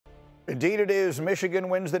Indeed it is. Michigan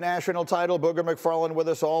wins the national title. Booger McFarland with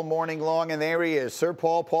us all morning long, and there he is, Sir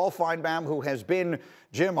Paul Finebaum, who has been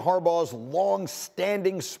Jim Harbaugh's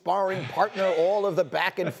long-standing sparring partner, all of the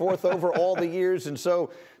back and forth over all the years. And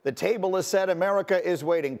so the table is set. America is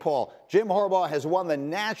waiting. Paul, Jim Harbaugh has won the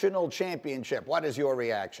national championship. What is your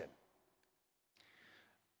reaction?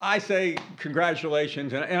 I say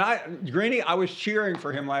congratulations, Greeny, I was cheering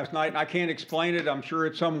for him last night, and I can't explain it. I'm sure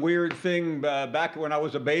it's some weird thing back when I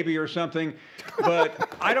was a baby or something,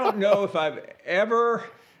 but I don't know if I've ever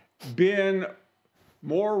been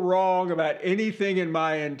more wrong about anything in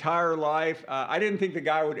my entire life. I didn't think the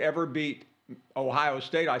guy would ever beat Ohio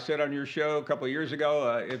State. I said on your show a couple of years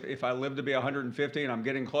ago, if I live to be 150, and I'm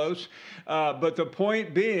getting close. But the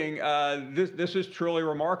point being, this is truly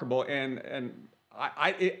remarkable, and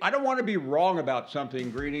I don't want to be wrong about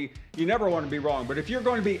something, Greeny. You never want to be wrong. But if you're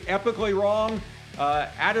going to be epically wrong,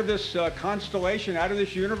 out of this constellation, out of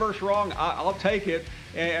this universe wrong, I'll take it.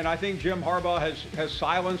 And I think Jim Harbaugh has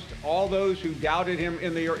silenced all those who doubted him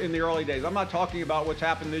in the early days. I'm not talking about what's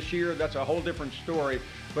happened this year. That's a whole different story.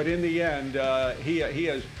 But in the end, he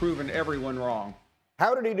has proven everyone wrong.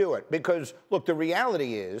 How did he do it? Because, look, the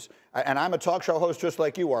reality is, and I'm a talk show host just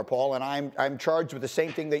like you are, Paul, and I'm charged with the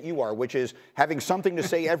same thing that you are, which is having something to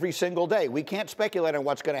say every single day. We can't speculate on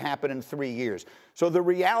what's going to happen in 3 years. So the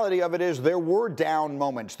reality of it is there were down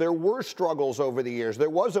moments. There were struggles over the years. There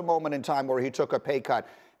was a moment in time where he took a pay cut,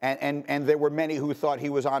 and there were many who thought he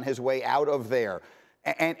was on his way out of there.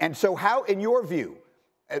 And so how, in your view,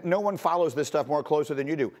 no one follows this stuff more closely than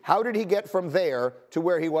you do, how did he get from there to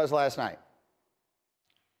where he was last night?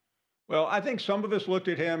 Well, I think some of us looked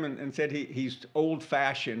at him and said he's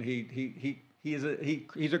old-fashioned. He's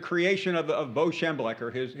a creation of Bo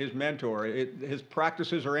Schembechler, his mentor. His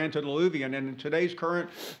practices are antediluvian, and in today's current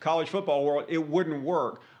college football world, it wouldn't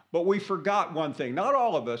work. But we forgot one thing. Not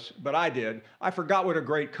all of us, but I did. I forgot what a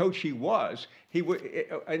great coach he was.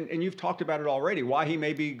 And you've talked about it already, why he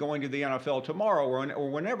may be going to the NFL tomorrow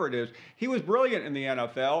or whenever it is. He was brilliant in the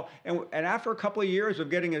NFL, and after a couple of years of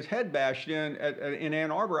getting his head bashed in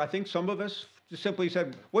Ann Arbor, I think some of us simply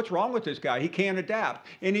said, what's wrong with this guy? He can't adapt,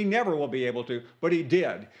 and he never will be able to, but he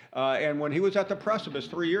did. And when he was at the precipice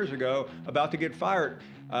 3 years ago, about to get fired,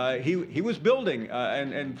 he was building,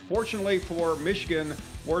 and fortunately for Michigan,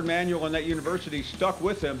 Ward Manuel and that university stuck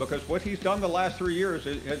with him, because what he's done the last 3 years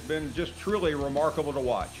has been just truly remarkable to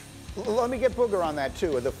watch. Let me get Booger on that,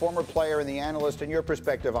 too, the former player and the analyst, and your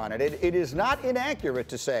perspective on it. It is not inaccurate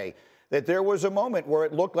to say that there was a moment where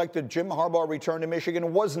it looked like the Jim Harbaugh return to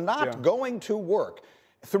Michigan was not going to work.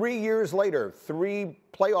 3 years later, 3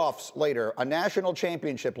 playoffs later, a national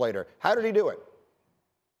championship later. How did he do it?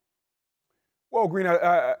 Well, Green,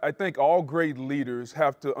 I think all great leaders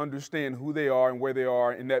have to understand who they are and where they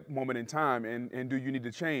are in that moment in time, and do you need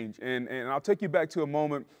to change? And I'll take you back to a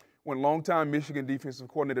moment when longtime Michigan defensive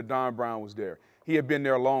coordinator Don Brown was there. He had been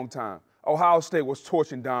there a long time. Ohio State was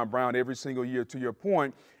torching Don Brown every single year, to your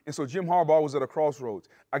point. And so Jim Harbaugh was at a crossroads.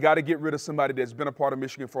 I got to get rid of somebody that's been a part of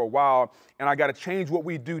Michigan for a while, and I got to change what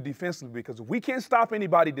we do defensively, because if we can't stop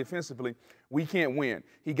anybody defensively, we can't win.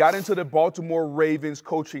 He got into the Baltimore Ravens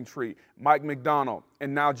coaching tree, Mike McDonald,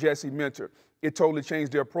 and now Jesse Minter. It totally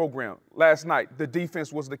changed their program. Last night, the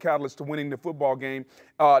defense was the catalyst to winning the football game,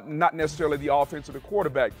 not necessarily the offense or the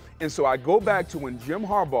quarterback. And so I go back to when Jim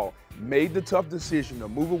Harbaugh made the tough decision to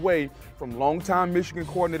move away from longtime Michigan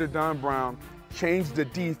coordinator Don Brown, changed the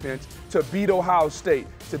defense to beat Ohio State,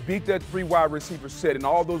 to beat that 3 wide receiver set and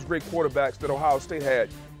all those great quarterbacks that Ohio State had.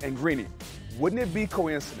 And Greeny, wouldn't it be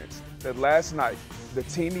coincidence that last night, the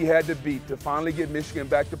team he had to beat to finally get Michigan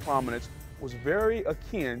back to prominence was very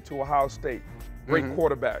akin to Ohio State? Great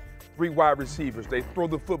quarterback, 3 wide receivers. They throw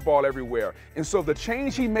the football everywhere. And so the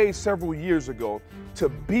change he made several years ago to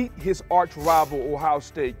beat his arch rival, Ohio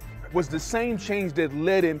State, was the same change that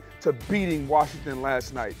led him to beating Washington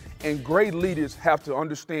last night. And great leaders have to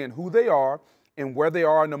understand who they are and where they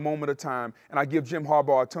are in the moment of time. And I give Jim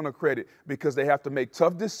Harbaugh a ton of credit, because they have to make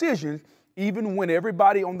tough decisions. Even when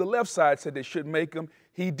everybody on the left side said they shouldn't make them,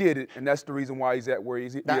 he did it, and that's the reason why he's at where he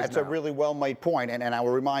is now. That's a really well-made point, and I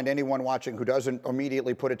will remind anyone watching who doesn't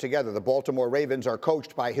immediately put it together, the Baltimore Ravens are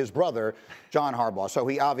coached by his brother, John Harbaugh, so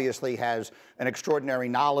he obviously has an extraordinary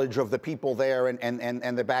knowledge of the people there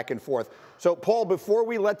and the back and forth. So, Paul, before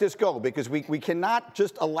we let this go, because we cannot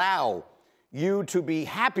just allow you to be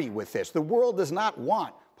happy with this. The world does not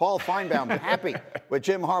want Paul Finebaum happy with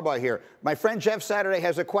Jim Harbaugh here. My friend Jeff Saturday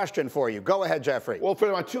has a question for you. Go ahead, Jeffrey. Well,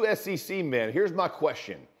 for my 2 SEC men, here's my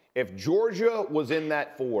question. If Georgia was in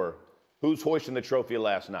that 4, who's hoisting the trophy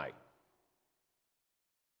last night?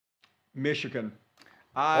 Michigan.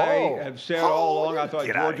 I have said all along I thought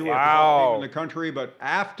Georgia was the top team in the country, but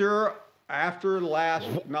after last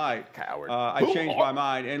night, I changed my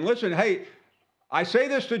mind. And listen, hey, I say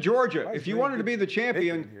this to Georgia: if you wanted to be the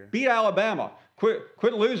champion, beat Alabama.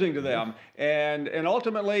 Quit losing to them, and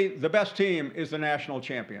ultimately the best team is the national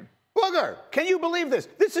champion. Booger, can you believe this?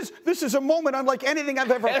 This is a moment unlike anything I've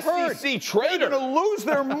ever heard. SEC traitor. They're going to lose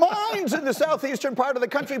their minds in the southeastern part of the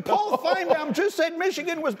country. Paul Finebaum just said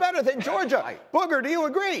Michigan was better than Georgia. Booger, do you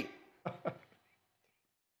agree?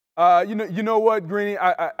 You know what, Greeny?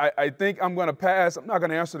 I think I'm going to pass. I'm not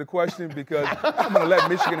going to answer the question because I'm going to let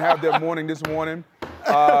Michigan have their morning this morning.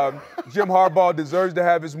 Jim Harbaugh deserves to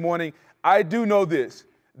have his morning. I do know this.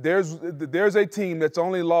 There's a team that's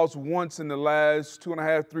only lost once in the last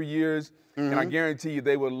 2.5, 3 years, and I guarantee you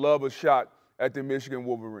they would love a shot at the Michigan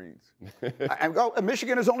Wolverines.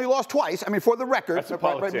 Michigan has only lost twice. I mean, for the record,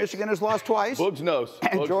 right, Michigan has lost twice. Boogs knows.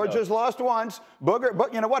 And Georgia's lost once.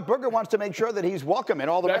 But you know what? Booger wants to make sure that he's welcome in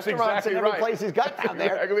all the restaurants and every place he's got down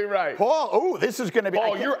there. Exactly right. Paul, this is going to be.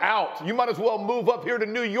 Paul, you're out. You might as well move up here to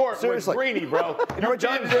New York. Seriously. With Greeny, bro. You know what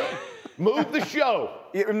you're going to do? Move the show.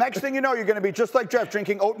 Next thing you know, you're going to be just like Jeff,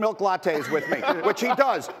 drinking oat milk lattes with me, which he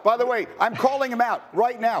does. By the way, I'm calling him out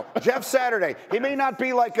right now. Jeff Saturday. He may not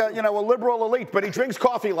be like a liberal elite, but he drinks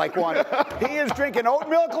coffee like one. He is drinking oat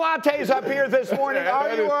milk lattes up here this morning.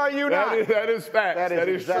 Are you not? That is fact. That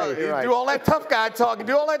is exactly true. Right. Do all that tough guy talking.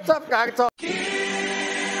 Do all that tough guy talking. Give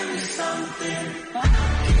me something.